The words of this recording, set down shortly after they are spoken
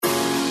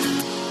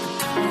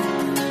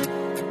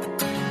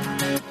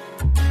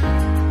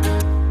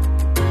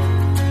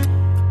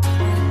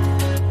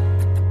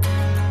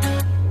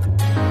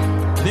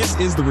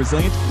is the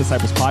Resilient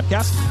Disciples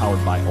podcast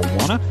powered by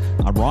Awana.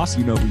 I'm Ross.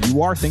 You know who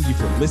you are. Thank you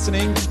for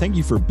listening. Thank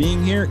you for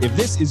being here. If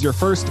this is your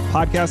first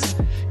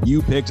podcast,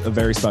 you picked a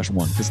very special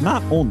one, because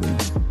not only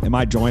am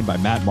I joined by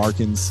Matt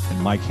Markins and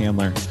Mike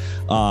Handler,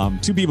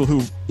 two people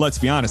who, let's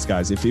be honest,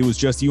 guys, if it was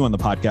just you on the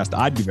podcast,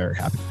 I'd be very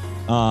happy.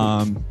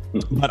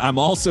 But I'm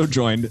also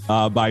joined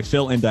by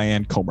Phil and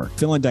Diane Comer.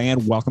 Phil and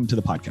Diane, welcome to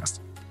the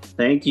podcast.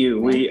 Thank you.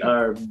 We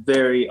are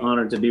very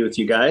honored to be with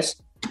you guys.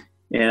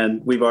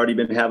 And we've already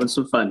been having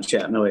some fun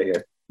chatting away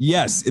here.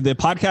 Yes, the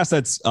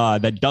podcast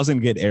that doesn't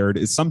get aired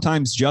is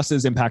sometimes just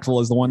as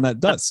impactful as the one that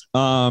does.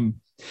 I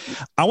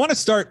want to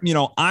start,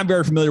 I'm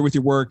very familiar with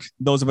your work.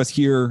 Those of us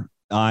here,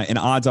 and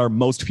odds are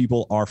most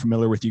people are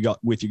familiar with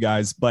you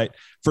guys. But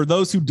for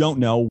those who don't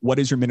know, what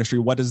is your ministry?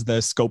 What does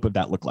the scope of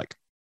that look like?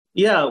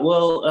 Yeah,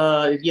 well,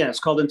 it's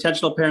called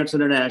Intentional Parents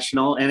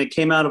International, and it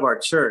came out of our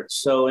church.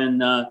 So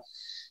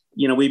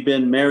we've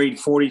been married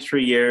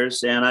 43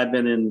 years,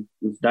 and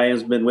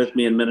Diane's been with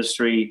me in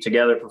ministry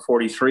together for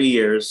 43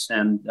 years.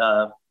 And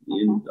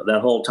in that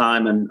whole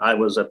time, and I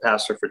was a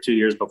pastor for 2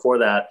 years before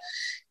that.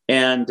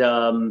 And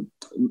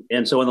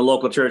so in the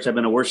local church, I've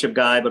been a worship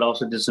guy, but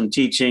also did some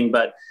teaching.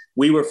 But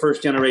we were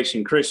first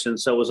generation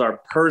Christians. So it was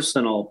our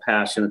personal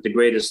passion that the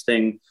greatest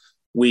thing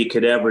we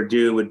could ever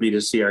do would be to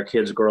see our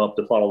kids grow up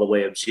to follow the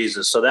way of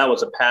Jesus. So that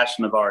was a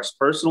passion of ours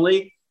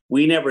personally.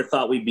 We never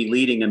thought we'd be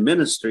leading a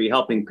ministry,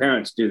 helping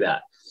parents do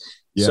that.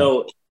 Yeah.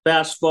 So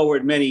fast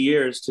forward many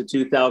years to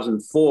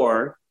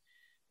 2004,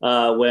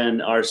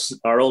 when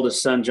our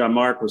oldest son, John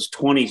Mark, was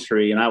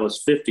 23 and I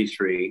was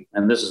 53.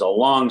 And this is a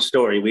long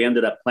story. We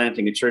ended up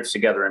planting a church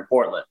together in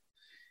Portland.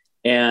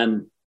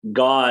 And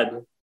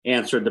God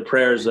answered the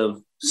prayers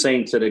of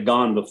saints that had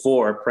gone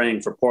before,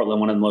 praying for Portland,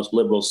 one of the most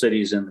liberal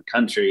cities in the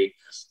country.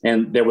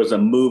 And there was a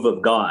move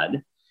of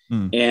God.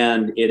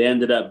 And it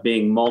ended up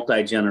being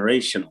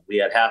multi-generational. We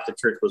had half the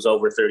church was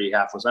over 30,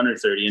 half was under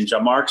 30. And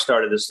John Mark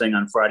started this thing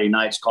on Friday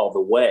nights called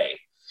The Way.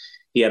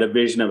 He had a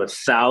vision of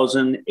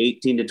 1,000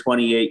 18 to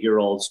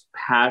 28-year-olds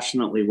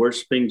passionately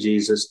worshiping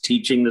Jesus,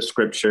 teaching the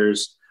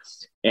scriptures,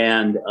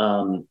 and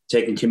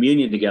taking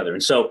communion together.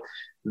 And so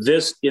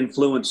this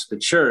influenced the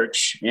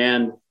church,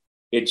 and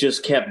it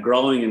just kept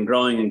growing and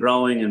growing and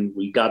growing. And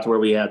we got to where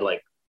we had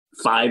like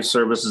 5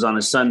 services on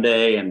a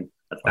Sunday and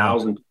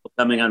 1,000 people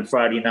coming on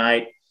Friday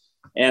night.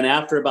 And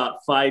after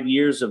about 5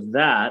 years of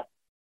that,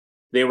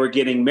 they were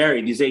getting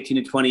married. These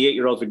 18 to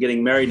 28-year-olds were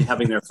getting married and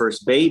having their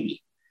first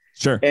baby.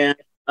 Sure. And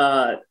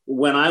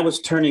when I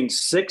was turning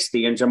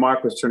 60 and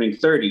Jamark was turning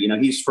 30,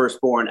 he's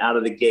firstborn, out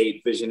of the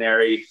gate,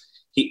 visionary.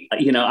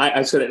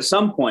 I said at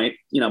some point,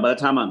 by the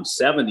time I'm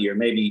 70 or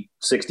maybe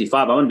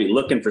 65, I'm going to be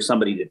looking for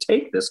somebody to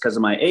take this because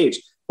of my age.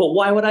 But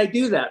why would I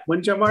do that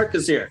when Jamark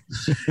is here?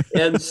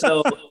 And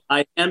so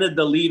I handed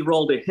the lead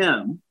role to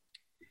him.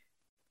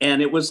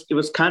 And it was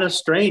kind of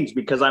strange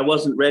because I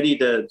wasn't ready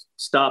to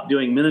stop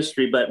doing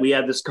ministry, but we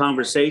had this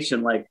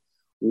conversation like,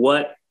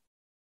 what's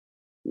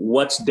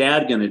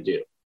Dad going to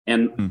do?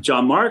 And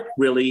John Mark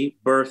really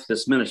birthed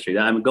this ministry.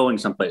 I'm going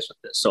someplace with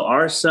this. So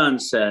our son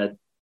said,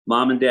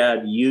 Mom and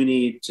Dad, you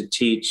need to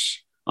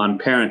teach on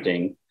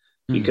parenting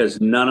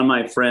because none of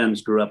my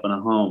friends grew up in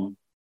a home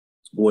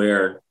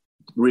where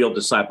real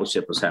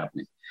discipleship was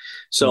happening.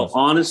 So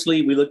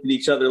honestly, we looked at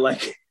each other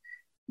like,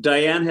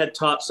 Diane had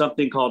taught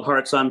something called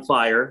Hearts on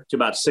Fire to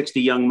about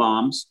 60 young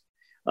moms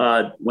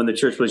when the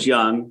church was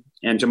young.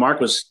 And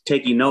Jamark was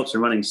taking notes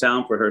and running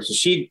sound for her. So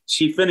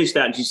she finished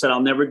that and she said, I'll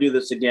never do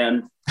this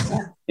again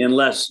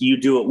unless you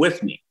do it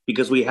with me,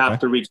 because we have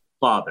to reach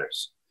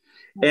fathers.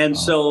 And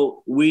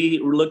so we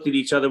looked at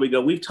each other. We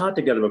go, we've taught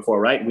together before,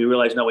 right? And we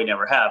realized, no, we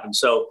never have. And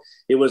so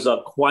it was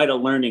quite a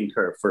learning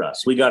curve for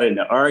us. We got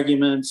into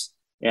arguments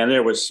and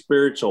there was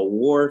spiritual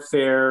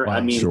warfare.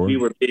 Wow, we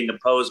were being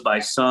opposed by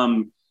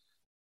some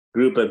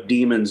group of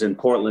demons in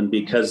Portland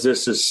because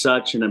this is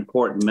such an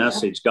important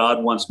message.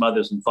 God wants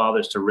mothers and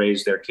fathers to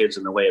raise their kids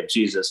in the way of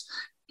Jesus.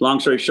 Long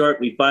story short,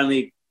 we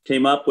finally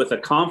came up with a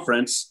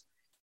conference,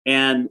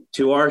 and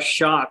to our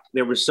shock,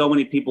 there were so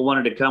many people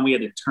wanted to come. We had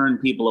to turn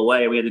people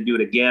away. We had to do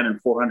it again, and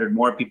 400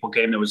 more people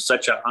came. There was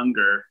such a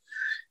hunger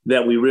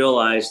that we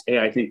realized, hey,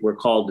 I think we're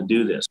called to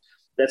do this.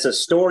 That's a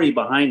story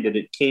behind it.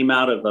 It came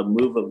out of a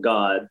move of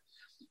God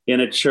in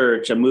a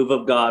church, a move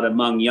of God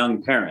among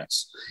young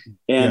parents.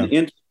 And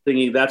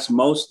interestingly, that's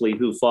mostly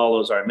who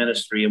follows our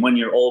ministry. And when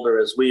you're older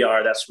as we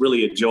are, that's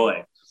really a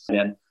joy.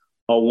 And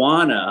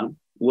Awana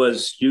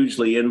was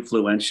hugely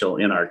influential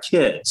in our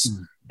kids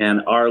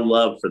and our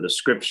love for the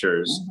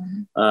scriptures,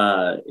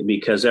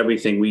 because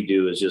everything we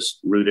do is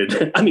just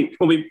rooted. I mean,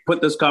 when we put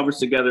this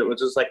conference together, it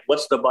was just like,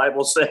 what's the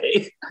Bible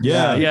say?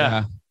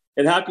 Yeah.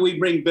 And how can we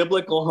bring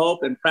biblical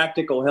hope and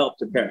practical help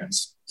to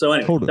parents? So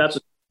anyway, that's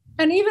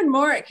And even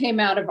more, it came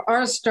out of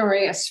our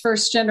story as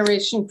first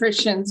generation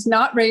Christians,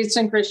 not raised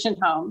in Christian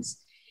homes.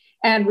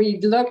 And we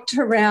looked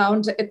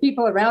around at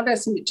people around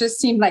us, and it just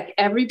seemed like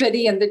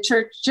everybody in the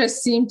church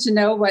just seemed to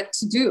know what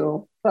to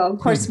do. Well, of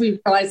course, we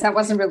realized that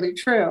wasn't really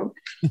true.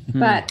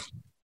 But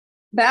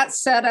that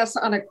set us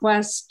on a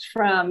quest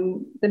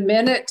from the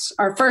minute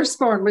our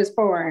firstborn was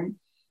born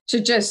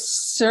to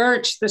just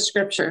search the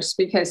scriptures,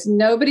 because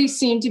nobody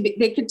seemed to be,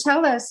 they could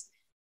tell us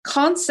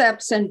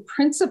concepts and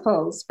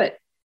principles, but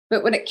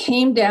when it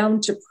came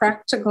down to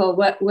practical,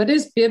 what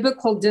is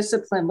biblical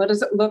discipline? What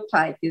does it look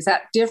like? Is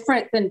that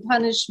different than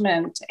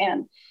punishment?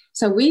 And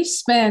so we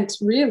spent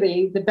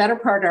really the better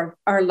part of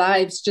our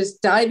lives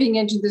just diving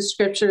into the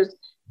scriptures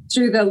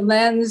through the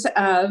lens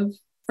of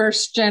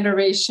first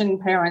generation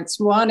parents,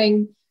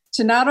 wanting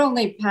to not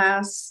only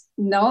pass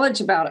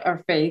knowledge about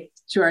our faith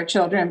to our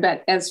children,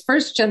 but as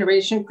first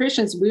generation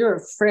Christians, we were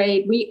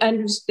afraid. We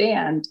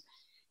understand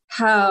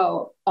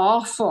how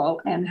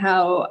awful and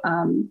how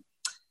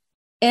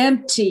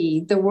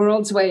empty the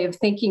world's way of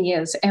thinking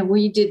is. And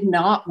we did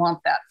not want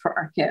that for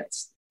our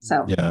kids.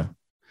 So, yeah.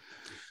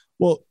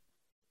 Well,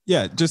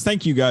 yeah, just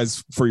thank you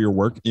guys for your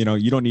work. You know,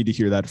 you don't need to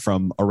hear that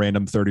from a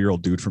random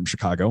 30-year-old dude from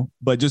Chicago,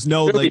 but just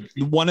know, like,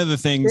 one of the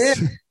things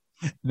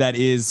that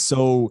is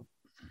so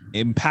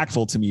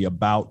impactful to me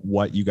about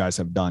what you guys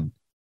have done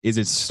is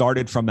it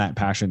started from that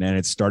passion, and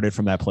it started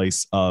from that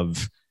place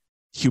of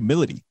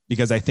humility,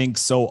 because I think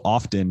so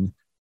often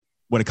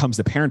when it comes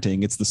to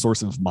parenting, it's the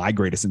source of my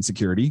greatest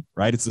insecurity,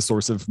 right? It's the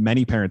source of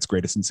many parents'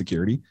 greatest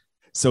insecurity.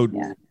 So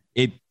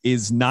it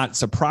is not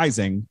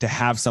surprising to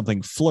have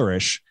something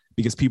flourish,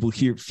 because people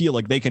here feel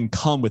like they can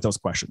come with those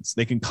questions.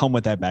 They can come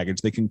with that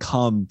baggage. They can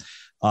come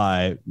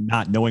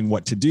not knowing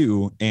what to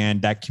do.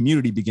 And that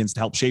community begins to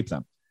help shape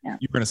them. Yeah.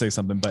 You're going to say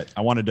something, but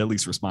I wanted to at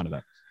least respond to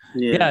that.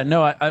 Yeah,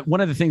 no,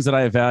 one of the things that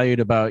I valued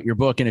about your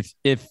book, and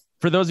if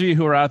for those of you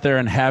who are out there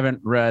and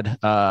haven't read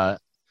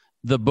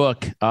the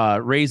book,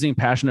 Raising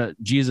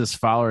Passionate Jesus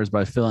Followers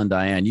by Phil and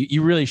Diane,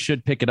 you really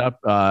should pick it up.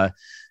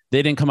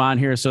 They didn't come on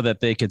here so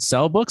that they could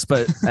sell books,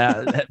 but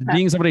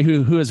being somebody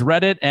who has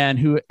read it and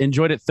who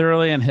enjoyed it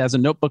thoroughly and has a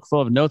notebook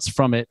full of notes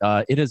from it,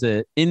 it is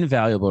an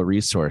invaluable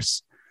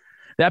resource.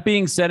 That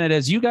being said, and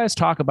as you guys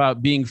talk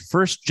about being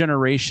first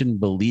generation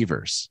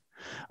believers,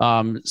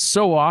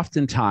 so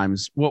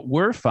oftentimes what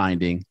we're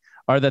finding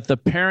are that the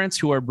parents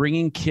who are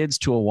bringing kids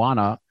to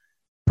Awana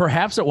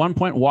perhaps at one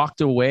point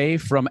walked away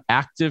from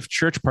active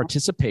church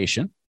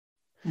participation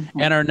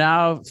and are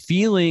now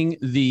feeling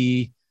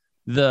the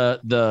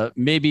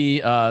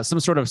maybe some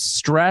sort of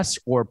stress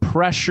or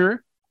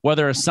pressure,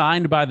 whether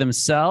assigned by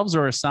themselves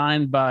or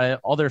assigned by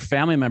all their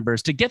family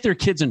members, to get their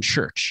kids in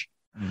church,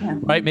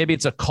 right? Maybe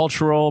it's a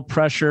cultural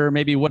pressure,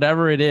 maybe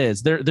whatever it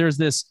is. There's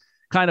this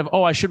kind of,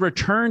 I should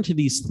return to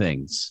these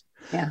things.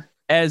 Yeah.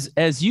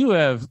 As you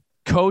have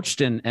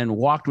coached and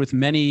walked with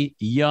many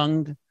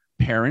young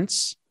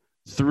parents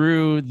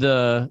through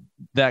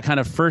that kind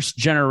of first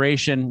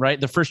generation, right?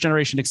 The first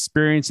generation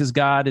experiences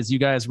God, as you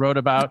guys wrote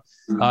about.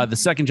 The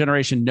second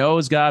generation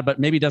knows God, but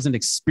maybe doesn't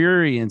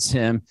experience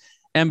him.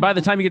 And by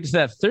the time you get to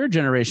that third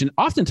generation,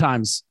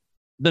 oftentimes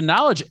the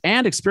knowledge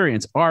and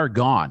experience are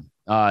gone.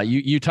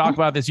 You talk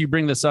about this, you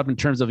bring this up in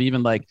terms of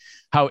even like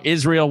how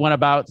Israel went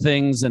about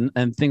things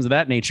and things of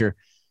that nature.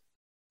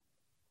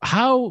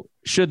 How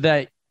should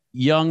that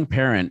young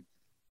parent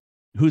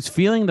who's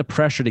feeling the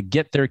pressure to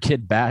get their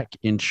kid back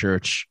in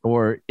church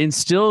or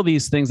instill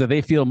these things that they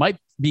feel might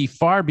be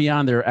far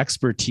beyond their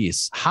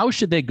expertise, how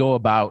should they go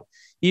about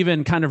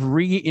even kind of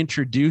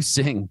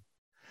reintroducing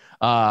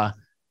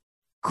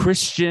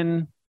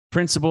Christian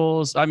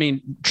principles,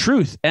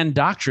 truth and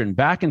doctrine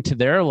back into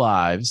their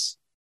lives,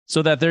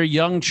 so that their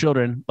young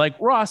children, like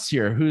Ross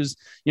here, whose,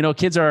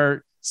 kids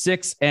are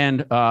 6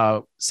 and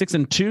 2,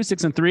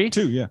 6 and 3.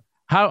 2, yeah.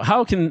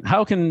 How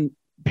can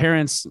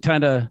parents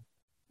kind of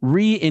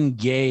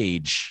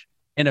re-engage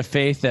in a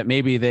faith that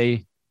maybe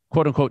they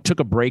quote unquote took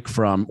a break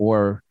from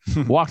or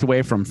walked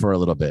away from for a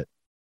little bit?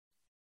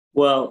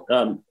 Well,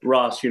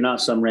 Ross, you're not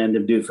some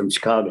random dude from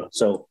Chicago.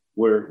 So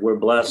we're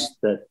blessed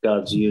that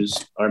God's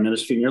used our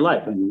ministry in your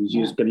life, and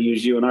he's going to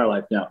use you in our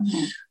life now.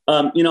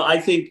 I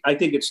think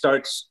it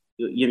starts,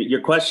 your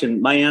question,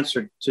 my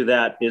answer to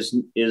that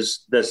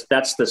is this,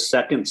 that's the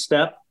second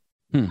step.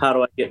 How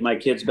do I get my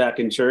kids back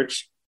in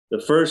church?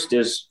 The first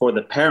is for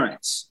the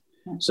parents.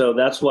 So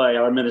that's why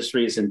our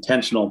ministry is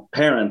Intentional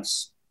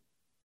Parents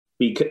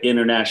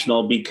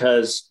International,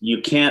 because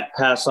you can't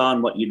pass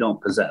on what you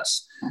don't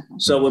possess.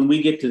 So when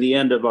we get to the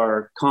end of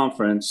our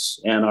conference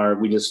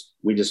and we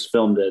just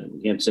filmed it,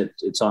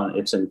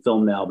 it's in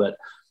film now, but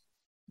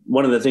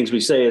one of the things we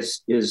say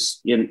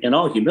is in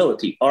all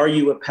humility, are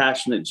you a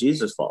passionate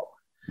Jesus follower?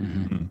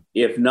 Mm-hmm.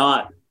 If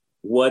not,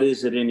 what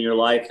is it in your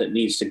life that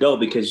needs to go?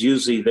 Because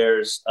usually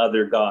there's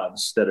other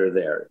gods that are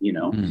there,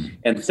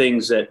 and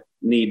things that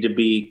need to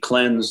be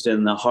cleansed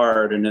in the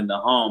heart and in the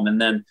home. And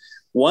then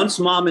once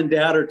mom and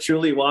dad are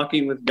truly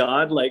walking with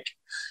God, like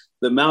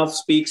the mouth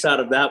speaks out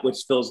of that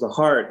which fills the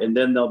heart. And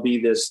then there'll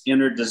be this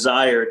inner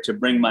desire to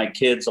bring my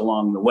kids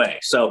along the way.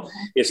 So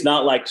it's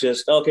not like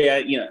just,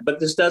 but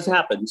this does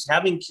happen.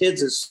 Having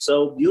kids is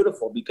so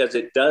beautiful because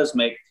it does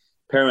make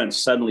parents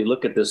suddenly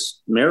look at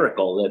this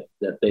miracle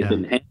that they've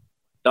been handed.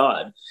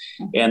 God.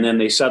 And then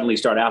they suddenly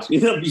start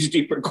asking them these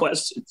deeper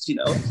questions, you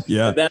know.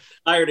 Yeah. That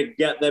desire to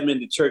get them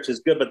into church is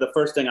good. But the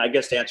first thing, I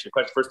guess, to answer your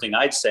question, first thing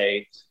I'd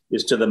say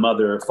is to the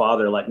mother or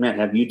father, like, man,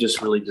 have you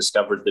just really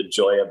discovered the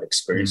joy of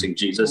experiencing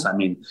Jesus? I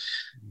mean,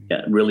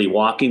 really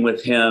walking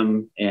with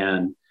him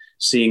and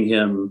seeing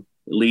him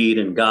lead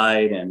and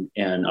guide,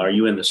 and are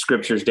you in the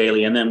scriptures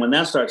daily? And then when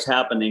that starts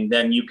happening,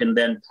 then you can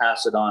then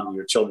pass it on to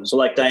your children. So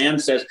like Diane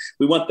says,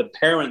 we want the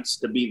parents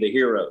to be the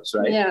heroes,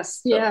 right?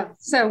 Yes. Yeah.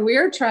 So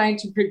we're trying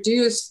to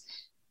produce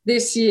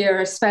this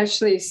year,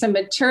 especially some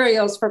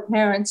materials for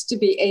parents to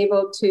be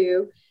able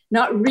to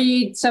not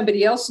read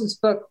somebody else's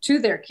book to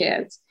their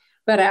kids,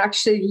 but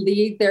actually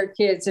lead their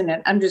kids in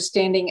an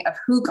understanding of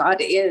who God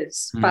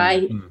is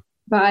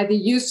by the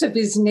use of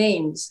his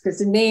names, because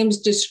the names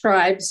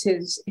describes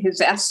his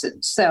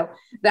essence. So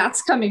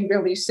that's coming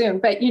really soon.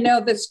 But, you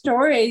know,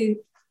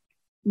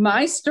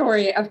 my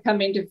story of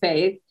coming to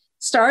faith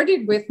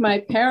started with my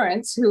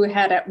parents, who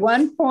had at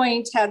one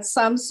point had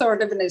some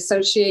sort of an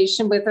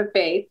association with a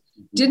faith,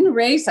 didn't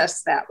raise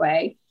us that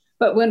way.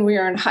 But when we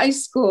were in high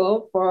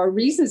school, for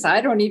reasons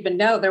I don't even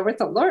know, they're with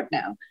the Lord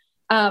now,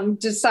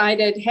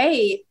 decided,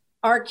 hey,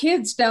 our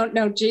kids don't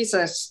know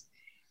Jesus,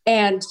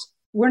 and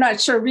we're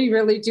not sure we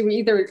really do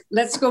either.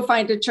 Let's go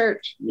find a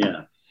church.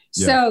 Yeah.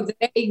 So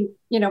they,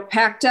 you know,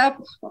 packed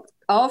up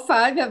all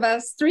 5 of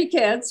us, 3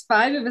 kids,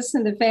 5 of us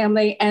in the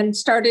family, and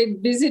started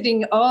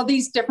visiting all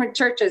these different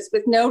churches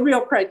with no real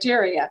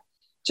criteria,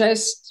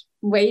 just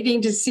waiting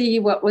to see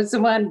what was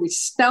the one. We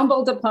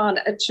stumbled upon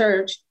a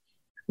church,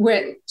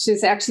 which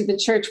is actually the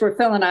church where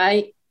Phil and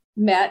I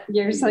met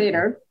years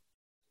later.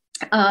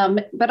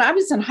 But I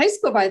was in high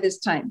school by this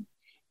time.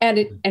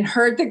 And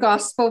heard the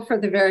gospel for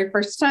the very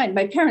first time.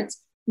 My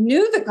parents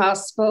knew the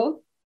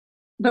gospel,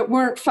 but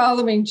weren't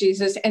following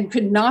Jesus and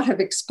could not have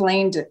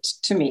explained it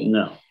to me.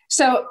 No.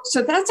 So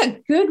that's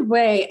a good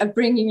way of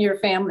bringing your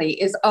family,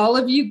 is all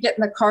of you get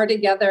in the car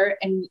together,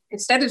 and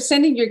instead of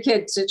sending your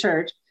kids to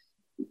church,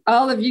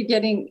 all of you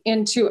getting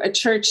into a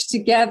church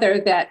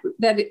together that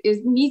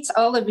meets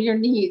all of your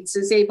needs,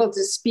 is able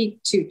to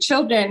speak to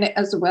children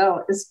as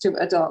well as to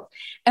adults.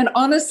 And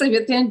honestly,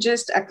 within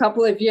just a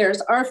couple of years,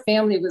 our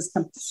family was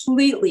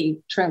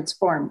completely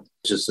transformed.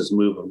 Just this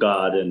move of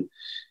God. And,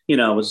 you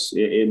know, it was,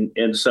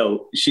 and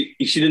so she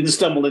didn't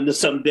stumble into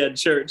some dead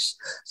church.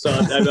 So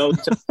I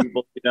always tell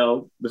people, you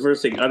know, the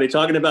first thing, are they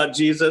talking about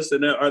Jesus?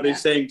 And are they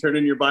saying, turn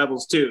in your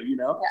Bibles too, you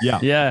know?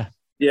 Yeah.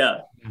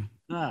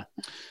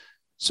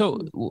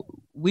 So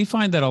we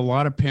find that a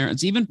lot of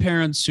parents, even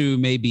parents who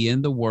may be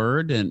in the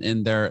Word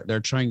and they're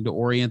trying to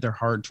orient their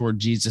heart toward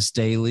Jesus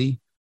daily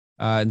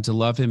and to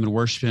love him and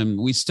worship him,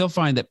 we still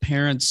find that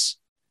parents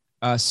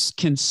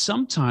can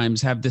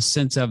sometimes have this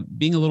sense of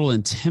being a little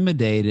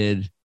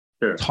intimidated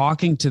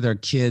talking to their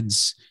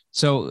kids.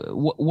 So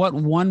what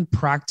one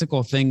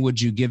practical thing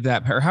would you give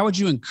that parent? How would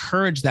you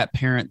encourage that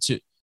parent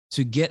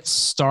to get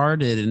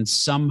started and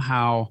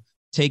somehow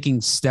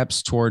taking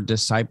steps toward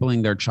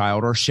discipling their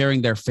child or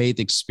sharing their faith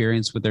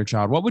experience with their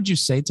child? What would you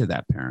say to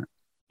that parent?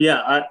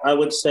 Yeah, I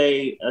would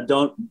say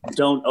don't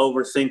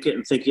overthink it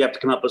and think you have to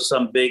come up with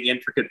some big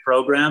intricate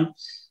program.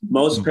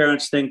 Most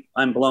parents think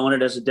I'm blowing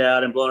it as a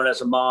dad, I'm blowing it as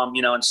a mom,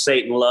 you know, and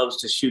Satan loves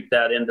to shoot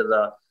that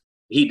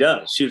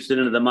shoots it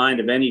into the mind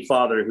of any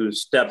father who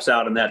steps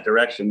out in that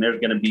direction. There's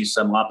going to be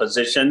some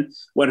opposition.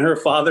 When her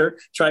father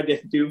tried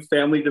to do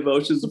family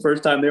devotions the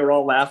first time, they were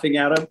all laughing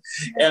at him.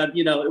 And,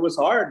 you know, it was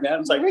hard, man. It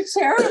was like,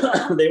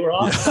 they were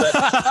awful.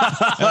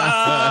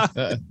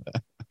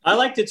 I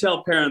like to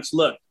tell parents,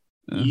 look,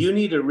 you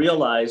need to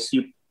realize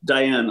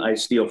Diane, I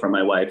steal from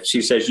my wife.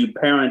 She says you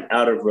parent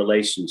out of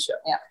relationship.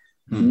 Yeah.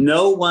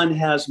 No one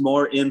has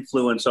more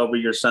influence over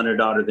your son or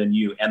daughter than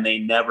you, and they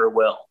never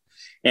will.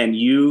 And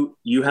you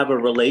have a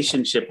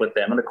relationship with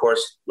them. And of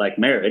course, like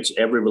marriage,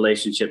 every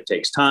relationship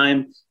takes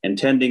time and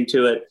tending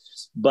to it.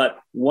 But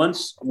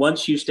once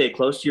you stay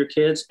close to your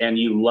kids and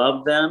you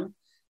love them,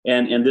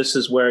 and this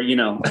is where, you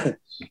know,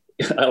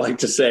 I like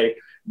to say,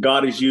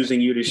 God is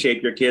using you to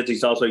shape your kids.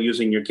 He's also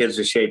using your kids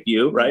to shape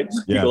you, right?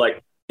 Yeah. People are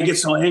like, I get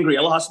so angry,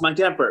 I lost my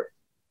temper.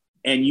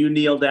 And you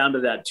kneel down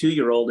to that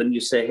 2-year-old and you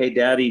say, hey,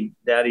 daddy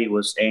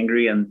was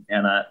angry. And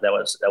that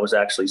was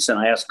actually sin.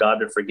 I asked God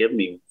to forgive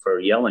me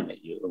for yelling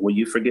at you. Will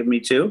you forgive me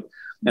too?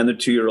 And the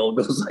 2-year-old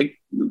goes like,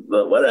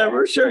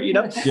 whatever, sure. You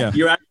know,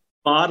 you're actually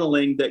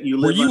modeling that you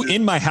live. Were you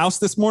in my house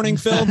this morning,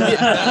 Phil?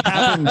 That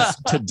happens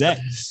today.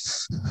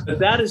 But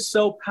that is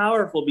so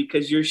powerful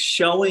because you're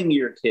showing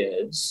your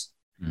kids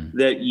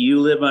that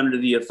you live under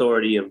the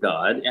authority of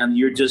God, and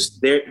you're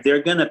just,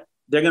 they're going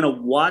to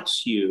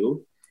watch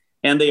you.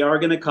 And they are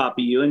going to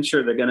copy you. And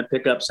sure, they're going to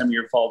pick up some of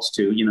your faults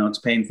too. You know, it's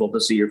painful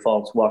to see your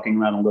faults walking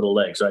around on little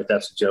legs, right?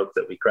 That's a joke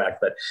that we crack,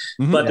 but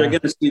they're going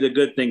to see the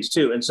good things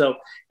too. And so,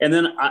 and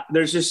then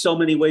there's just so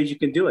many ways you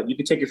can do it. You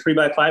can take a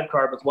 3x5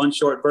 card with one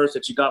short verse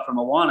that you got from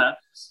Awana.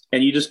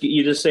 And you just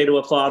say to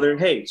a father,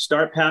 hey,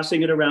 start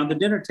passing it around the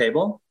dinner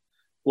table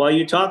while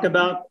you talk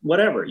about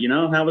whatever, you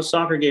know, how was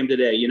soccer game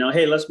today? You know,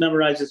 hey, let's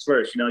memorize this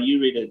verse. You know, you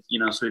read it, you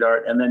know,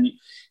 sweetheart. And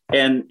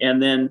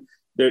then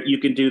there, you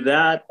can do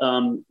that.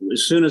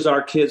 As soon as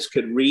our kids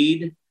could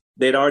read,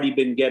 they'd already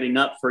been getting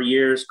up for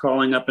years,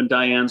 crawling up in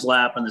Diane's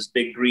lap on this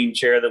big green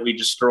chair that we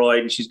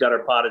destroyed. And she's got her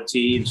pot of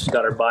tea and she's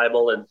got her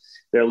Bible, and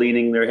they're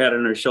leaning their head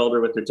on her shoulder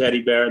with their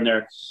teddy bear,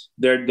 and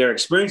they're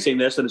experiencing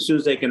this. And as soon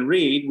as they can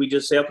read, we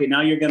just say, okay,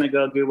 now you're going to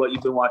go do what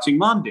you've been watching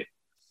mom do.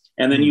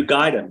 And then you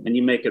guide them and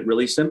you make it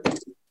really simple.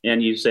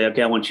 And you say,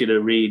 okay, I want you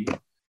to read,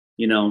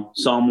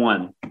 Psalm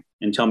 1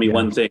 and tell me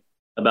one thing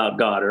about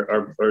God,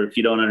 or if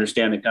you don't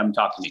understand it, come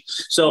talk to me.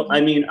 So,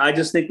 I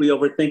just think we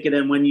overthink it.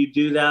 And when you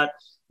do that,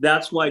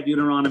 that's why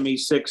Deuteronomy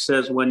 6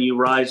 says, when you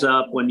rise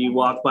up, when you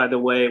walk by the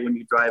way, when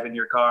you drive in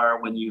your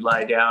car, when you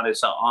lie down,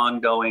 it's an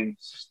ongoing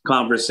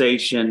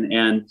conversation.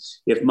 And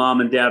if mom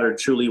and dad are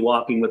truly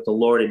walking with the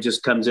Lord, it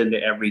just comes into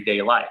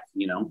everyday life,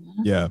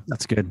 Yeah,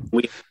 that's good.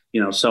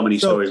 So many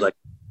stories like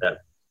that.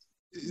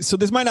 So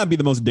this might not be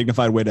the most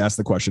dignified way to ask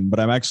the question, but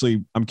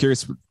I'm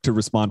curious to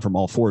respond from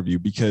all four of you,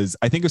 because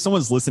I think if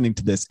someone's listening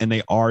to this and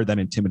they are that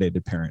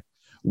intimidated parent,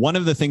 one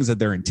of the things that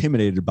they're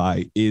intimidated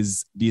by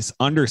is this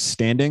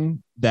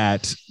understanding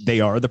that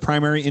they are the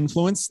primary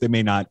influence. They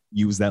may not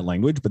use that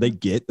language, but they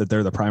get that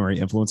they're the primary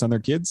influence on their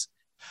kids,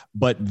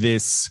 but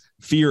this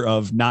fear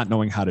of not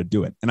knowing how to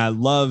do it. And I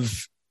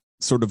love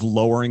sort of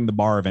lowering the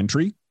bar of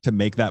entry to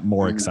make that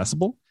more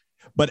accessible.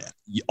 But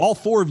all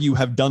four of you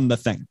have done the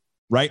thing,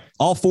 right?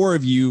 All four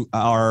of you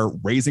are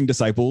raising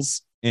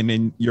disciples. And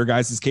in your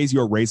guys' case,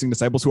 you are raising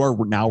disciples who are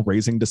now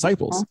raising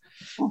disciples.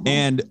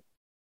 And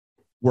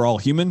we're all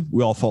human.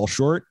 We all fall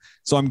short.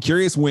 So I'm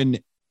curious, when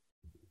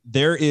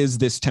there is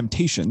this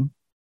temptation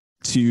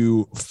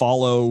to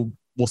follow,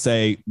 we'll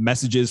say,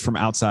 messages from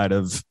outside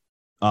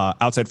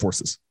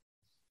forces,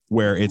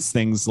 where it's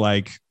things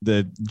like,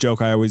 the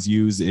joke I always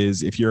use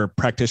is, if you're a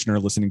practitioner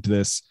listening to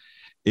this,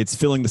 it's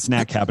filling the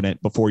snack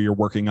cabinet before you're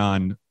working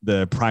on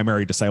the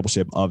primary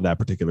discipleship of that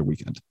particular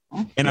weekend.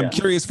 And I'm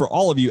curious, for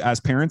all of you as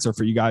parents, or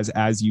for you guys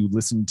as you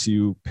listen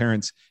to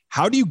parents,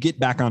 how do you get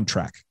back on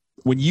track?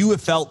 When you have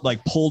felt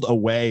like pulled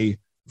away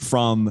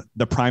from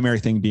the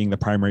primary thing being the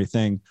primary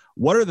thing,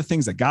 what are the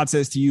things that God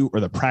says to you, or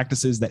the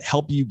practices that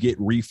help you get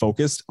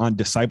refocused on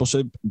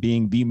discipleship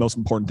being the most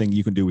important thing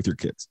you can do with your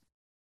kids?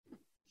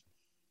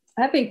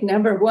 I think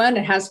number one,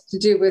 it has to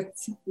do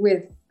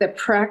with the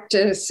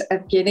practice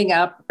of getting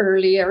up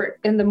earlier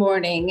in the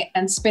morning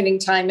and spending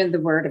time in the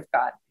Word of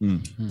God.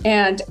 Mm-hmm.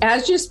 And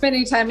as you're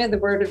spending time in the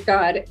Word of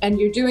God, and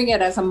you're doing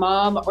it as a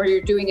mom or you're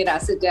doing it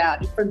as a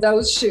dad, from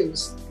those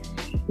shoes,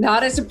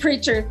 not as a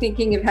preacher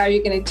thinking of how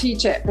you're going to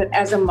teach it, but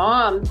as a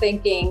mom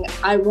thinking,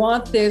 I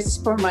want this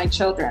for my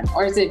children,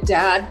 or as a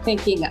dad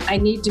thinking, I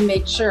need to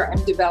make sure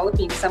I'm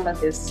developing some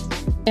of this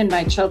in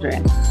my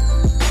children.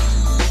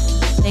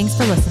 Thanks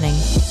for listening.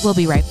 We'll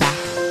be right back.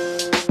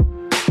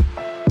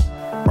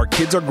 Our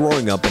kids are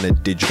growing up in a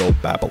digital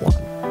Babylon,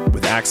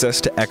 with access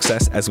to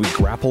excess as we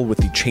grapple with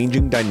the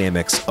changing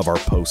dynamics of our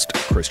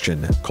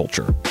post-Christian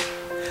culture.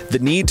 The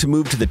need to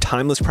move to the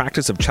timeless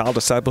practice of child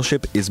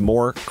discipleship is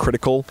more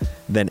critical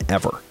than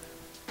ever.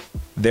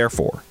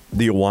 Therefore,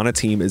 the Awana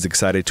team is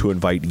excited to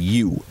invite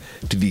you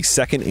to the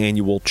second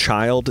annual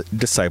Child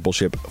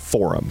Discipleship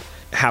Forum,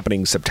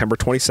 happening September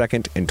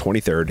 22nd and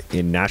 23rd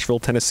in Nashville,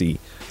 Tennessee,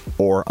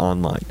 or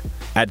online.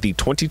 At the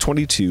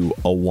 2022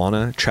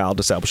 Awana Child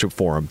Discipleship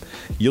Forum,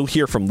 you'll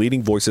hear from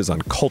leading voices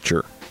on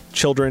culture,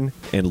 children,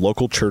 and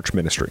local church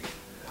ministry.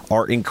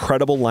 Our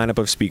incredible lineup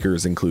of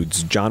speakers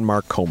includes John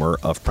Mark Comer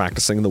of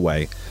Practicing the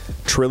Way,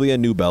 Trillia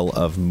Newbell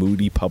of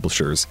Moody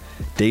Publishers,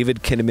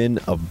 David Kinnaman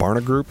of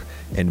Barna Group,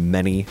 and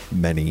many,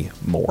 many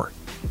more.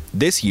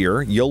 This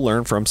year, you'll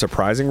learn from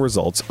surprising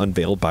results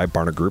unveiled by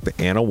Barna Group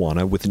and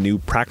Awana, with new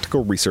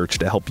practical research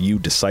to help you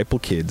disciple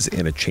kids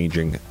in a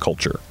changing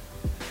culture.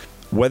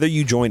 Whether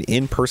you join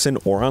in person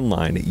or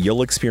online,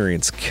 you'll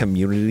experience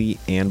community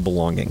and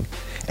belonging.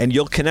 And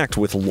you'll connect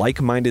with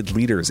like-minded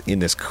leaders in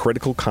this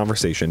critical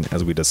conversation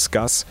as we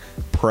discuss,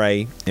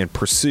 pray, and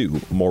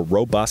pursue more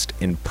robust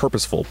and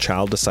purposeful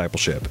child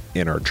discipleship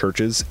in our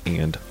churches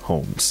and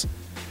homes.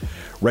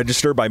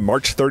 Register by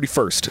March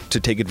 31st to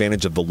take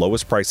advantage of the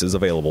lowest prices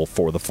available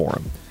for the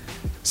forum.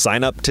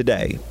 Sign up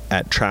today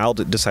at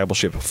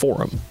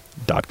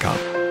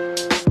childdiscipleshipforum.com.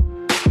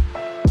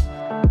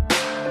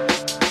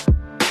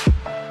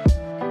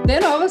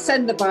 Then all of a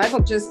sudden the Bible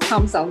just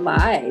comes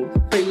alive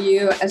for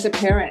you as a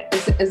parent,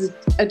 as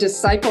a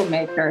disciple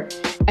maker.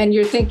 And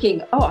you're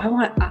thinking,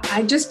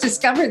 I just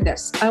discovered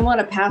this. I want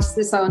to pass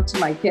this on to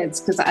my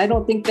kids because I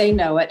don't think they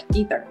know it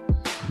either.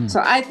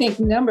 So I think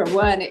number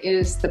one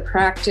is the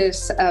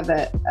practice of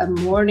a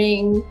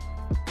morning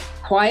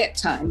quiet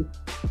time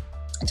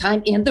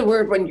in the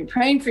Word. When you're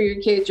praying for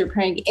your kids, you're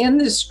praying in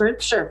the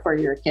Scripture for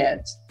your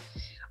kids.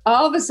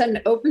 All of a sudden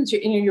it opens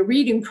you're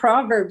reading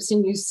Proverbs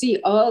and you see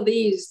all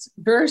these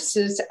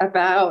verses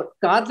about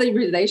godly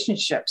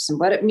relationships and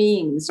what it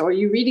means. Or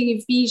you're reading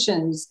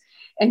Ephesians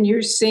and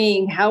you're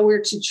seeing how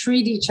we're to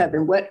treat each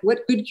other, what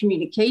good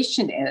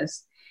communication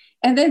is.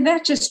 And then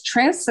that just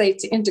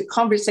translates into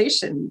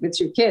conversation with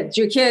your kids.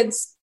 Your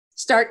kids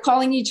start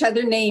calling each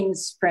other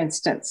names, for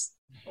instance.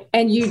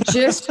 And you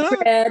just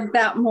read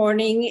that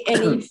morning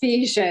in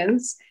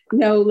Ephesians,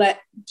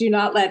 do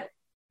not let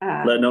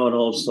no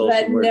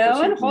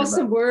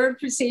unwholesome word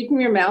proceed from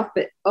your mouth,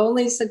 but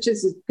only such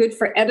as is good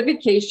for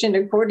edification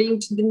according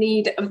to the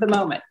need of the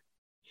moment.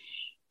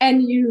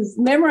 And you've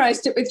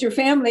memorized it with your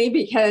family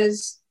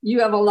because you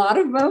have a lot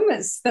of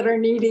moments that are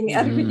needing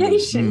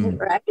edification,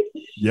 right?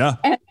 Yeah.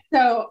 And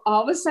so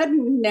all of a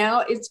sudden now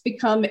it's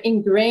become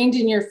ingrained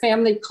in your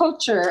family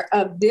culture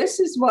of this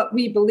is what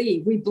we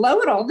believe. We blow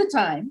it all the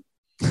time,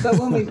 but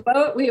when we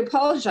blow it, we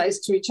apologize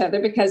to each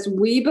other because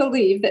we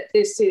believe that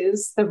this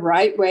is the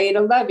right way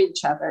to love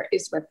each other,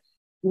 is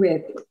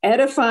with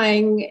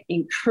edifying,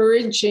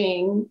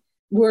 encouraging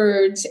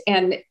words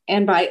and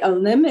by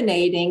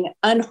eliminating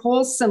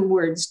unwholesome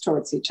words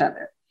towards each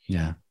other.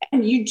 Yeah.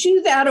 And you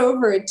do that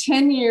over a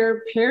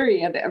 10-year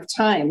period of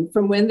time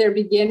from when they're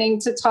beginning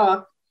to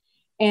talk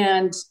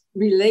and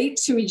relate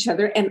to each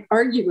other and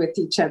argue with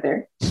each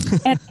other.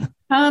 And it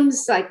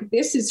becomes like,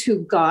 this is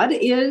who God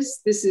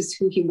is. This is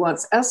who he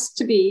wants us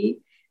to be.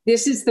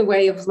 This is the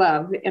way of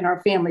love in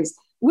our families,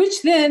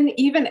 which then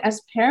even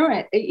as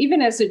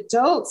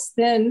adults,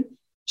 then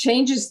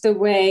changes the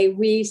way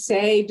we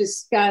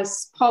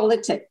discuss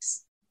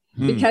politics,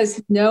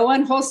 because no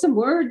unwholesome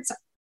words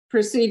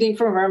proceeding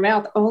from our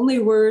mouth, only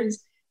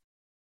words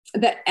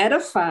that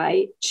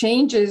edify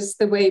changes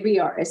the way we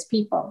are as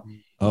people.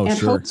 Oh, and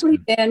sure. hopefully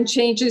then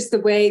changes the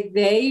way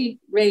they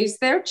raise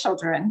their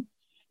children.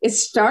 It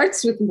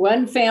starts with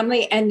one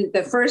family, and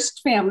the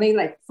first family,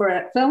 like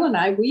for Phil and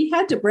I, we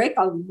had to break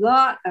a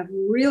lot of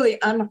really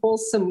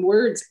unwholesome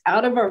words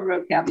out of our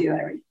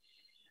vocabulary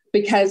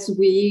because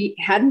we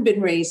hadn't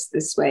been raised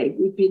this way.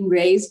 We've been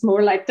raised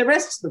more like the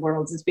rest of the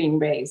world is being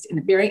raised, in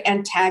a very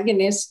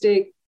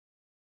antagonistic,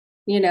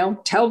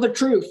 tell the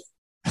truth.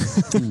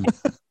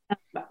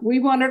 We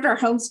wanted our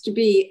homes to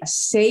be a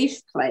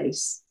safe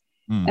place.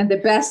 And the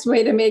best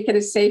way to make it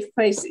a safe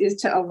place is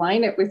to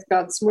align it with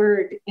God's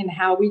word in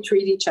how we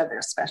treat each other,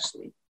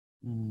 especially.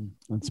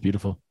 That's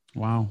beautiful.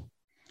 Wow.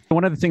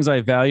 One of the things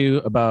I value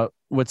about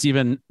what's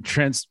even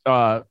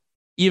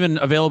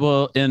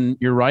available in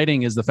your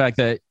writing is the fact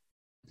that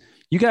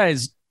you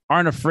guys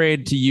aren't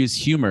afraid to use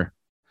humor.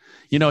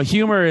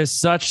 Humor is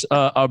such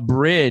a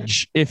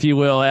bridge, if you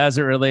will, as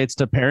it relates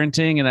to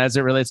parenting and as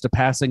it relates to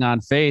passing on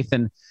faith.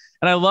 And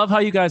I love how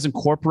you guys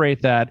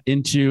incorporate that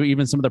into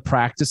even some of the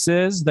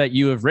practices that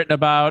you have written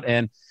about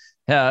and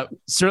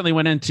certainly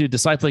went into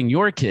discipling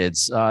your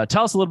kids.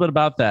 Tell us a little bit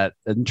about that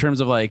in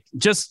terms of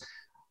just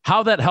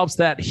how that helps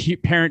that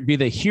parent be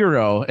the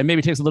hero and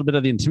maybe takes a little bit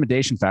of the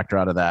intimidation factor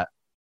out of that.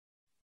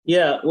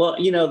 Yeah, well,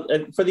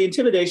 for the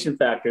intimidation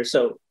factor,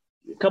 so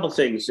a couple of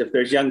things. If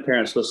there's young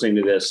parents listening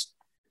to this,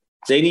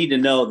 they need to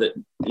know that,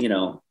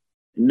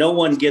 no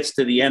one gets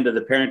to the end of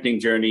the parenting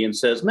journey and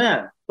says,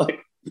 man,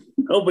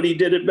 nobody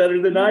did it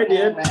better than I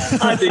did.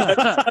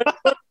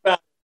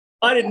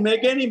 I didn't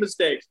make any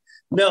mistakes.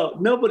 No,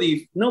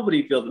 nobody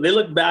feels it. They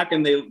look back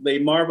and they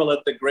marvel at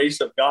the grace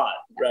of God,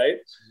 right?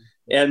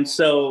 And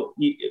so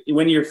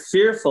when you're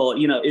fearful,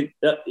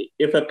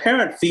 if a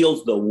parent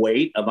feels the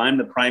weight of I'm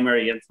the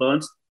primary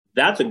influence,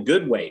 that's a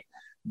good weight.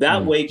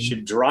 That weight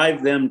should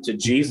drive them to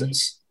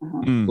Jesus.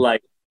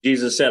 Like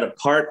Jesus said,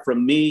 apart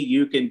from me,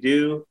 you can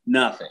do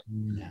nothing.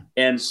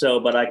 And so,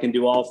 but I can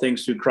do all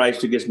things through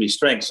Christ who gives me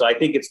strength. So I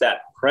think it's that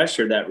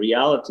pressure, that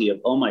reality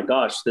of, oh my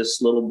gosh,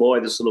 this little boy,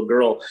 this little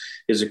girl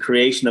is a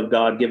creation of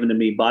God, given to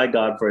me by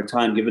God for a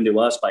time, given to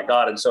us by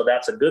God. And so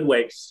that's a good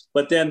way.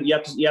 But then you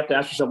have to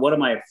ask yourself, what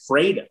am I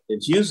afraid of?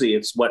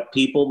 It's what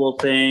people will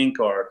think,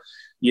 or,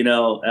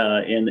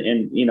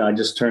 I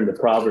just turned to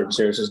Proverbs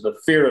here. It says, the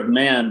fear of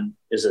man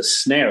is a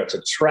snare. It's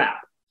a trap.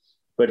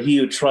 But he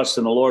who trusts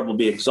in the Lord will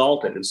be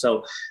exalted. And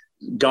so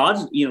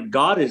God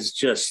is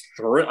just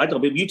thrilled. I tell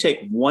people, you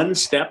take one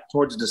step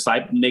towards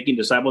making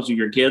disciples of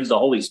your kids, the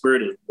Holy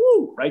Spirit is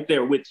right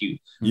there with you.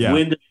 Yeah.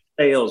 Wind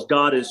fails,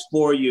 God is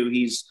for you.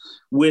 He's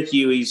with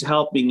you. He's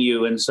helping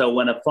you. And so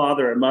when a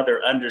father and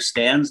mother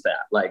understands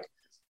that,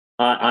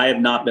 I have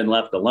not been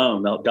left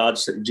alone.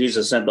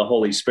 Jesus sent the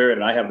Holy Spirit,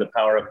 and I have the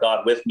power of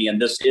God with me. And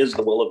this is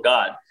the will of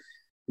God,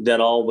 that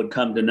all would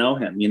come to know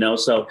him,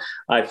 So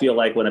I feel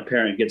like when a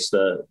parent gets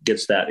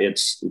that,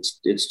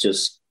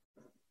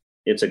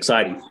 it's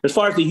exciting. As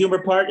far as the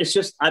humor part, it's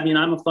just, I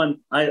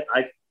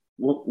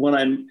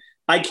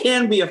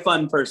can be a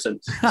fun person.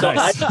 So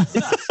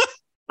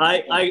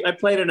I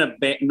played in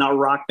a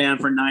rock band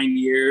for 9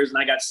 years, and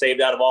I got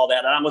saved out of all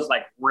that. And I was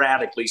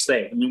radically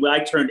saved. I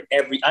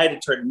had to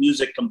turn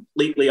music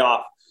completely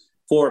off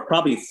for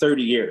probably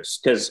 30 years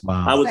because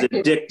I was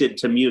addicted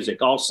to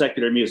music, all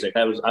secular music.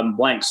 I'm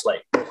blank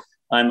slate.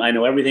 I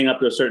know everything up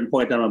to a certain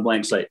point, then I'm a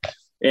blank slate.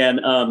 And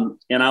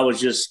I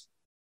was just,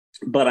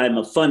 but I'm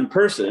a fun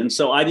person. And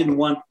so I didn't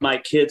want my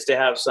kids to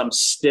have some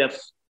stiff,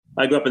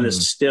 I grew up in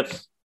this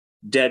stiff,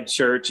 dead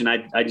church, and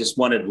I just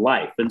wanted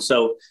life. And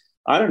so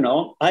I don't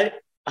know. I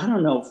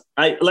don't know.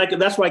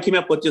 That's why I came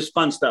up with just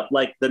fun stuff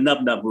like the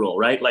nub rule,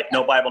 right? Like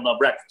no Bible, no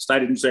breakfast. I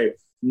didn't say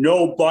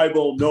no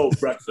Bible, no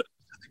breakfast.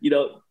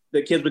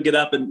 the kids would get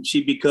up and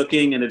she'd be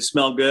cooking and it'd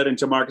smell good. And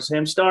Jamarcus would say,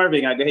 I'm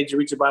starving. I go, hey, did you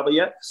read your Bible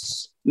yet?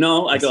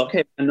 No. I go,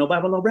 okay, no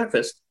Bible, no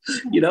breakfast,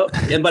 but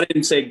I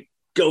didn't say,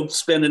 go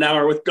spend an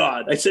hour with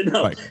God. I said,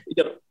 no,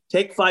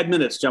 take 5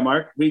 minutes,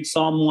 Jamarc, read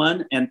Psalm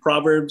 1 and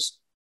Proverbs,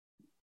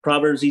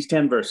 these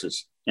 10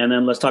 verses. And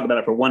then let's talk about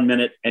it for 1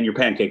 minute and your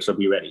pancakes will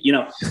be ready,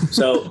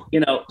 So,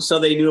 so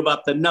they knew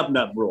about the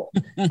nub rule.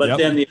 But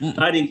then the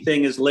exciting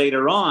thing is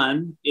later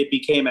on, it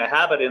became a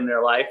habit in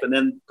their life. And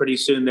then pretty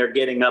soon they're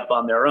getting up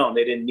on their own.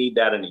 They didn't need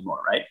that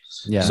anymore. Right.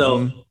 Yeah.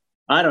 So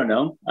I don't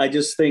know. I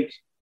just think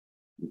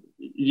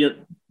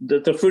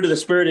the fruit of the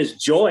Spirit is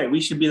joy.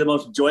 We should be the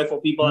most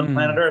joyful people on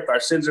planet Earth. Our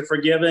sins are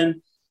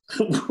forgiven.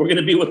 We're going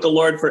to be with the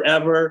Lord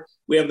forever.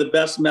 We have the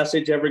best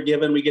message ever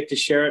given. We get to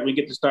share it. We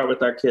get to start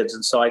with our kids.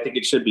 And so I think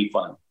it should be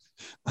fun.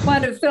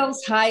 One of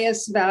Phil's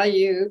highest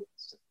values,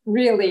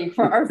 really,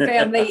 for our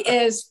family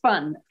is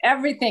fun.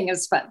 Everything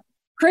is fun.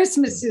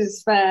 Christmas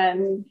is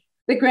fun.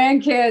 The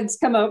grandkids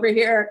come over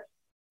here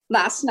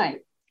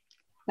night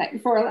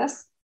before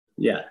last.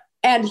 Yeah.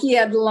 And he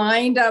had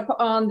lined up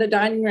on the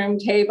dining room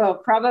table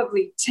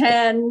probably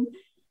 10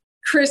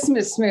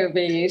 Christmas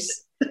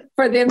movies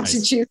for them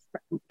to choose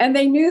from. And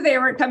they knew they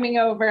were coming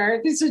over.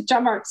 These are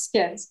Jamarc's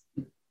kids.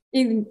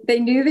 They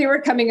knew they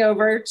were coming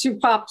over to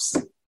Pop's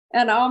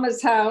and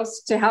Alma's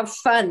house to have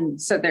fun.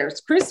 So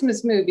there's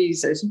Christmas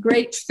movies, there's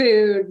great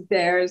food,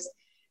 there's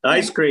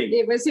ice cream.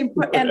 It was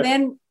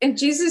important. And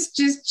Jesus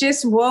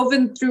just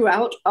woven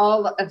throughout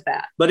all of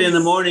that. But in the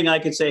morning I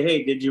could say,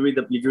 hey, did you read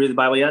the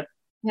Bible yet?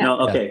 Yeah. No,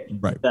 okay. Yeah,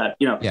 right. That,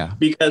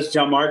 because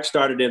Jamarc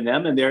started in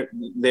them and they're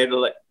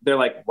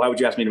like, why would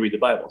you ask me to read the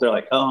Bible? They're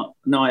like, oh,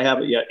 no, I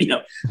haven't yet.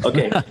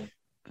 Okay.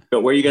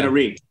 But where are you going to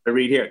read? I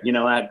read here.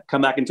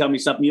 Come back and tell me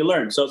something you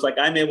learned. So it's like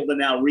I'm able to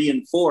now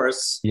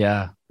reinforce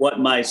what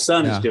my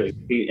son is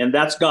doing. And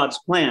that's God's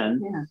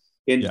plan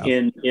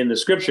in the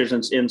scriptures.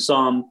 And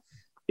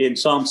in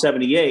Psalm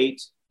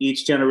 78,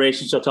 each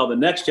generation shall tell the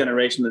next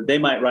generation that they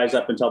might rise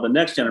up and tell the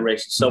next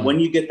generation. So when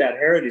you get that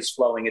heritage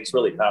flowing, it's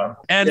really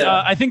powerful. And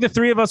I think the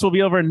three of us will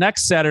be over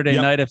next Saturday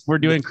night if we're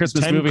doing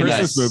Christmas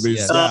movies. Movies.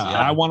 Yes.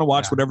 I want to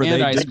watch whatever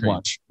And they did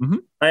watch. Mm-hmm.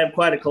 I have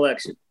quite a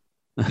collection.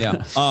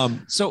 Yeah.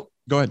 So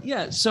go ahead.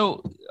 Yeah.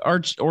 So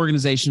our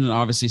organization,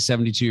 obviously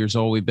 72 years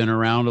old. We've been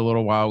around a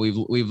little while.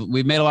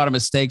 We've made a lot of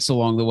mistakes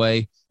along the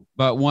way.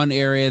 But one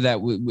area that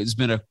has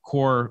been a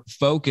core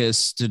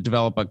focus to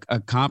develop a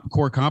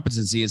core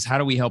competency is how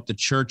do we help the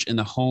church and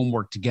the home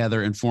work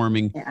together in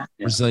forming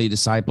resilient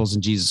disciples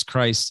in Jesus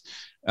Christ.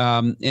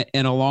 And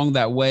along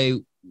that way,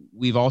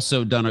 we've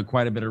also done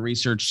quite a bit of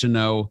research to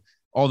know,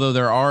 although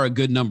there are a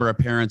good number of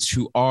parents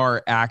who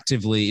are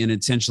actively and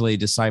intentionally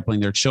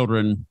discipling their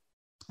children,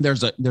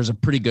 there's a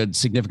pretty good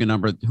significant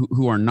number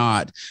who are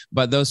not,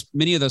 but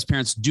many of those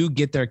parents do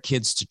get their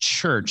kids to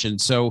church. And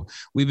so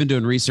we've been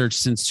doing research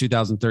since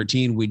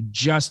 2013. We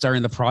just are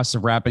in the process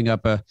of wrapping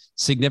up a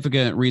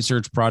significant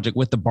research project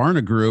with the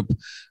Barna Group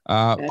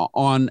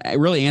on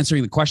really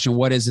answering the question,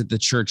 what is it the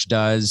church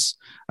does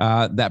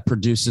that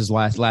produces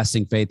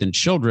lasting faith in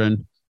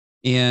children?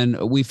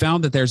 And we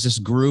found that there's this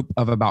group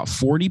of about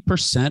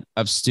 40%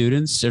 of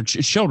students or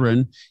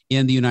children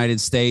in the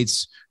United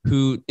States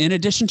who, in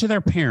addition to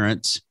their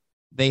parents,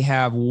 they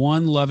have at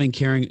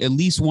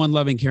least one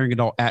loving, caring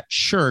adult at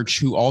church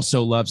who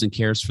also loves and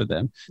cares for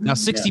them. Now,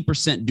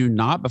 60% do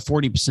not, but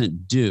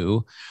 40%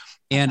 do.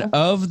 And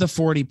of the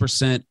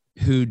 40%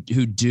 who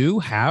do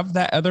have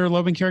that other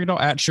loving, caring adult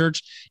at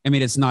church, I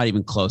mean, it's not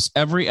even close.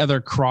 Every other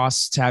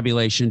cross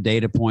tabulation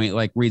data point,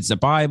 like reads the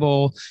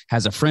Bible,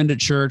 has a friend at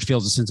church,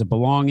 feels a sense of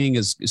belonging,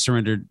 has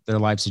surrendered their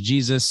lives to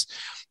Jesus.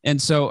 And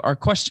so our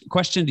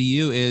question to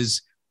you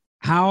is,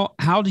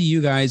 how do you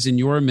guys in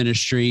your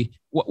ministry,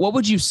 what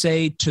would you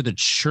say to the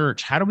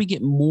church? How do we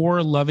get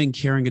more loving,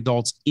 caring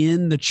adults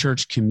in the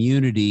church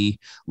community,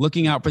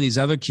 looking out for these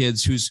other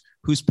kids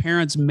whose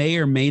parents may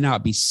or may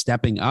not be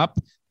stepping up?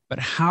 But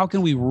how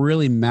can we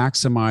really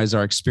maximize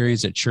our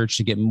experience at church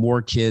to get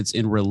more kids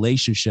in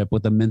relationship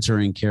with a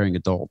mentoring, caring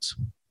adult?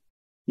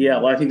 Yeah,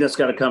 well, I think that's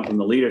got to come from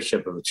the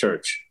leadership of the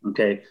church.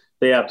 Okay.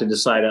 They have to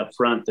decide up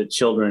front that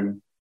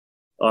children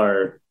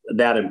are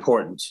that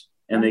important.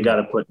 And they got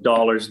to put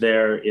dollars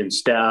there in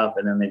staff,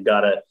 and then they've got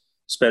to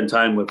spend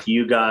time with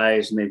you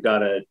guys, and they've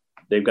got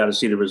to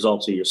see the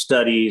results of your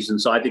studies.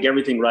 And so I think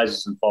everything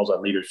rises and falls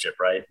on leadership,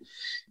 right?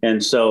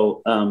 And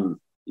so,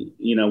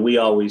 we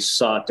always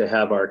sought to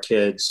have our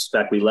kids. In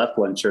fact, we left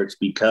one church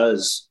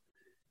because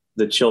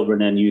the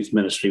children and youth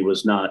ministry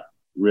was not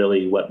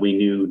really what we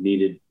knew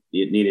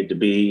it needed to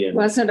be. And it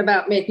wasn't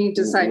about making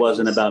disciples. It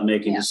wasn't about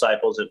making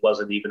disciples. It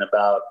wasn't even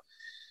about,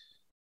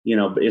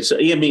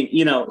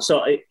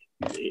 so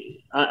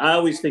I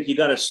always think you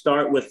got to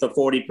start with the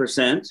 40%.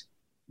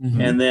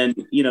 Mm-hmm. And then,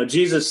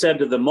 Jesus said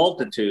to the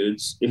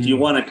multitudes, if you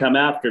want to come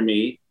after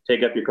me,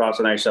 take up your cross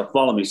and I shall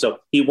follow me. So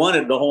he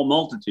wanted the whole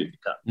multitude to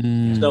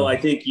come. So I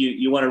think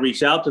you want to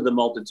reach out to the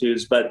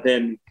multitudes, but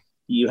then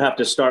you have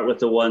to start with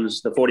the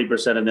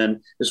 40%. And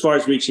then as far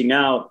as reaching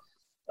out,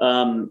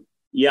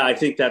 I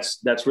think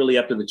that's really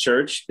up to the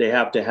church. They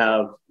have to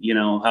have,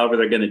 however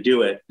they're going to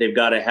do it, they've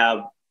got to have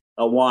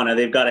Awana.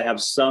 They've got to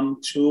have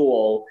some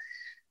tool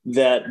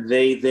that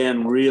they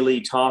then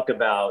really talk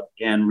about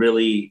and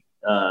really,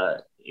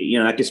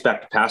 that gets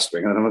back to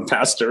pastoring. I'm a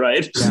pastor,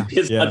 right? Yeah.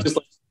 It's not just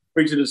like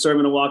preaching a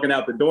sermon and walking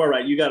out the door,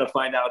 right? You got to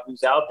find out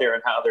who's out there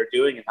and how they're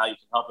doing and how you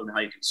can help them and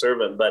how you can serve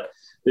them. But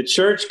the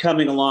church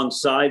coming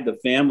alongside the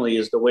family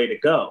is the way to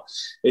go.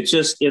 It's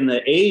just in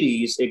the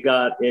 80s, it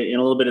got in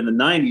a little bit in the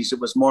 90s, it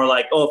was more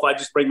like, oh, if I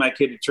just bring my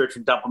kid to church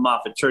and dump them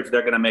off at church,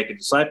 they're going to make a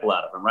disciple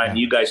out of them, right? Yeah. And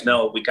you guys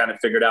know, we kind of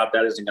figured out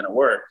that isn't going to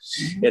work.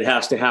 Mm-hmm. It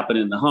has to happen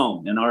in the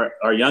home. And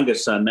our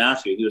youngest son,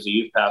 Matthew, he was a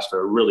youth pastor,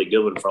 a really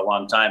good one for a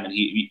long time. And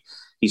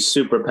he's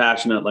super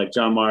passionate, like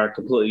John Mark,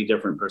 completely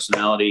different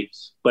personality.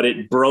 But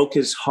it broke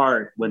his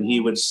heart when he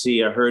would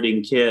see a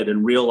hurting kid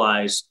and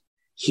realize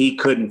he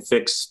couldn't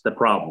fix the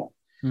problem.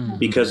 Mm-hmm.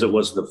 Because it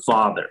was the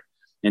father,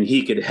 and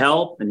he could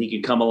help and he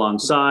could come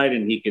alongside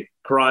and he could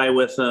cry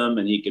with him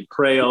and he could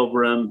pray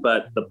over him.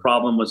 But the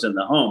problem was in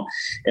the home.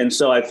 And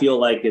so I feel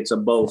like it's a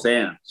both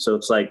and. So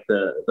it's like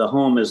the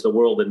home is the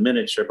world in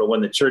miniature, but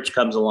when the church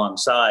comes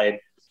alongside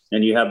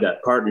and you have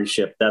that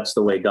partnership, that's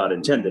the way God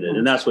intended it.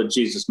 And that's what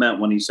Jesus meant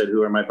when he said,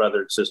 who are my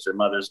brother and sister and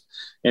mothers,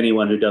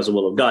 anyone who does the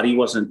will of God. He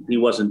wasn't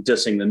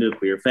dissing the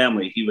nuclear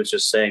family. He was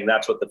just saying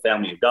that's what the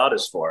family of God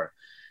is for,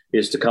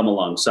 is to come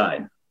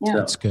alongside. Yeah,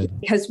 that's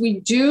good. Because we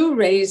do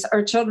raise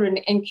our children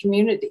in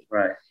community.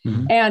 Right.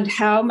 Mm-hmm. And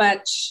how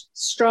much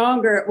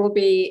stronger it will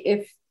be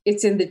if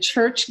it's in the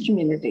church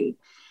community.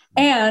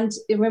 And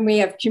when we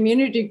have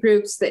community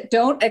groups that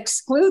don't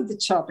exclude the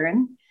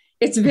children,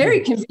 it's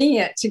very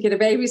convenient to get a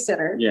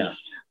babysitter. Yeah.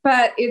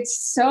 But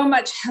it's so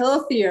much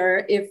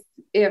healthier if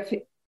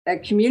a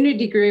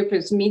community group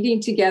is meeting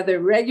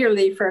together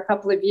regularly for a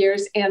couple of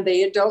years and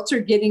the adults are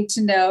getting to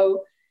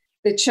know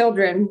the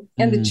children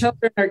and the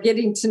children are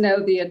getting to know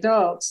the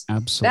adults.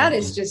 Absolutely. That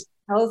is just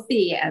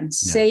healthy and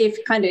safe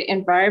kind of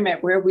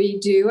environment where we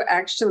do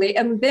actually.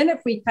 And then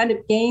if we kind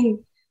of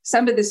gain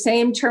some of the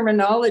same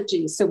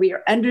terminology, so we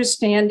are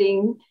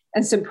understanding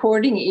and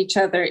supporting each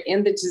other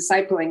in the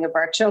discipling of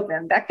our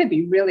children, that could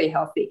be really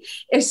healthy,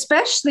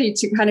 especially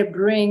to kind of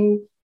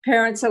bring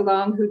parents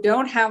along who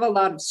don't have a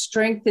lot of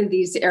strength in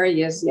these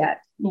areas yet,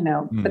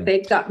 but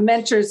they've got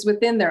mentors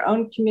within their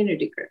own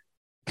community group.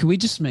 Can we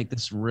just make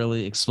this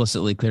really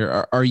explicitly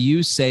clear? Are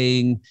you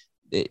saying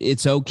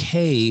it's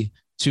okay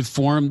to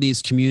form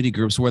these community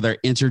groups where they're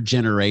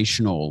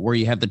intergenerational, where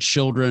you have the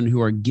children who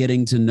are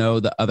getting to know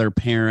the other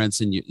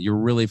parents and you're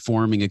really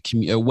forming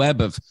a web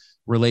of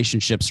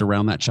relationships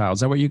around that child?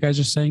 Is that what you guys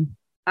are saying?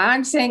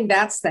 I'm saying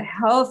that's the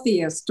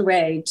healthiest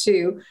way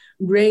to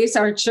raise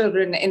our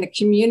children in a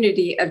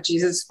community of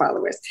Jesus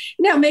followers.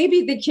 Now,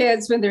 maybe the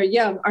kids, when they're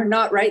young, are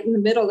not right in the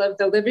middle of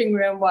the living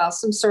room while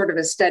some sort of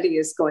a study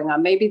is going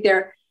on. Maybe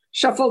they're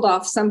shuffled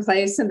off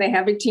someplace and they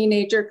have a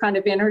teenager kind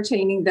of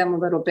entertaining them a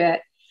little bit,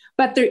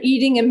 but they're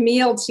eating a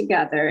meal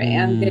together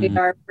and they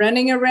are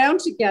running around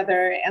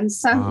together. And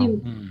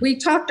we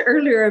talked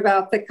earlier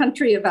about the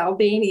country of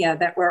Albania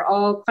that we're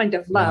all kind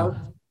of loved.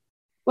 Wow.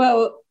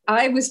 Well,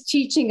 I was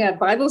teaching a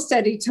Bible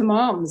study to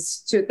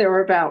moms. There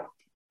were about,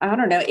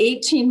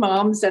 18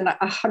 moms and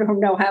I don't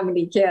know how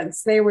many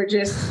kids. They were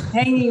just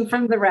hanging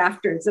from the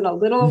rafters in a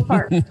little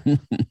apartment.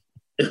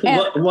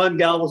 One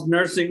gal was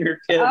nursing her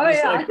kid. Oh,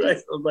 yeah.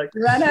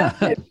 Run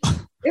up.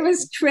 It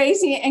was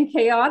crazy and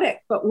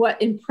chaotic. But what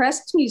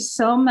impressed me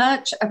so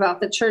much about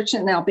the church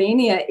in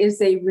Albania is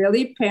they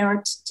really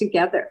parent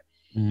together.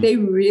 They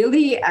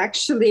really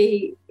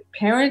actually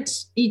parent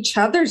each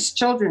other's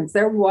children.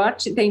 They're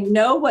watching, they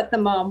know what the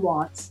mom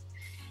wants.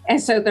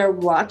 And so they're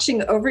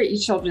watching over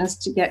each other's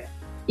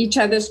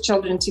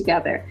children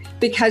together,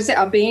 because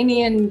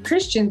Albanian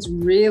Christians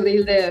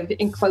really live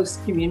in close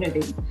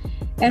community.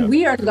 And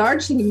we are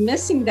largely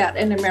missing that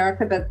in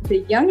America, but the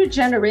younger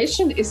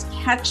generation is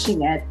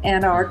catching it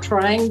and are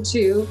trying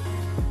to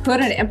put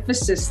an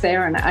emphasis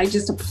there. And I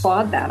just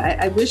applaud that.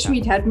 I wish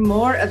we'd had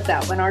more of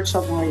that when our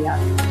children were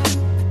young.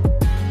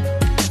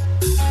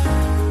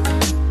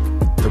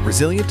 The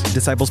Resilient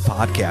Disciples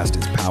podcast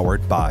is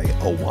powered by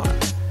Awana.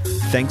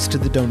 Thanks to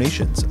the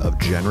donations of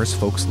generous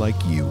folks like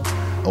you,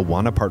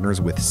 Awana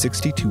partners with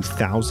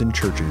 62,000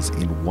 churches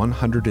in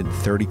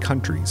 130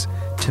 countries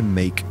to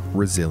make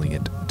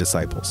resilient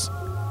disciples.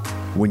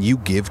 When you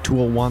give to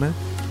Awana,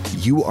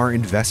 you are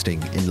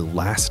investing in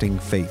lasting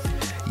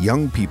faith,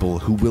 young people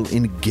who will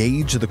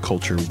engage the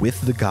culture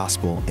with the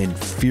gospel and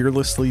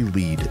fearlessly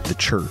lead the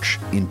church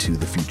into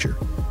the future.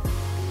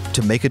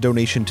 To make a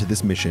donation to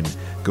this mission,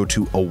 go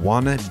to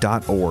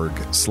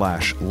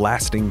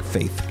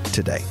awana.org/lastingfaith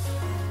today.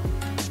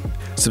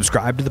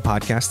 Subscribe to the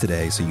podcast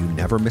today so you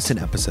never miss an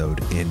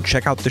episode, and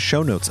check out the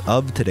show notes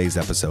of today's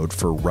episode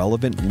for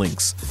relevant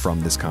links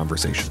from this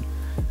conversation.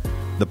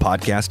 The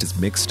podcast is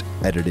mixed,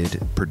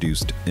 edited,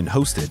 produced, and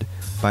hosted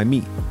by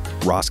me,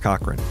 Ross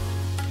Cochran.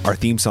 Our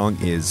theme song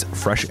is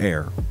Fresh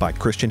Air by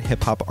Christian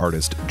hip-hop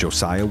artist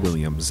Josiah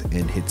Williams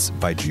and hits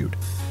by Jude.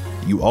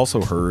 You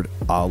also heard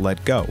I'll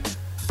Let Go,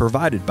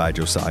 provided by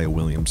Josiah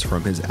Williams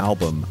from his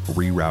album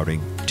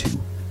Rerouting 2.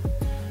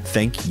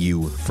 Thank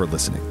you for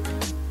listening.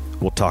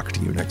 We'll talk to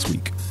you next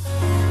week.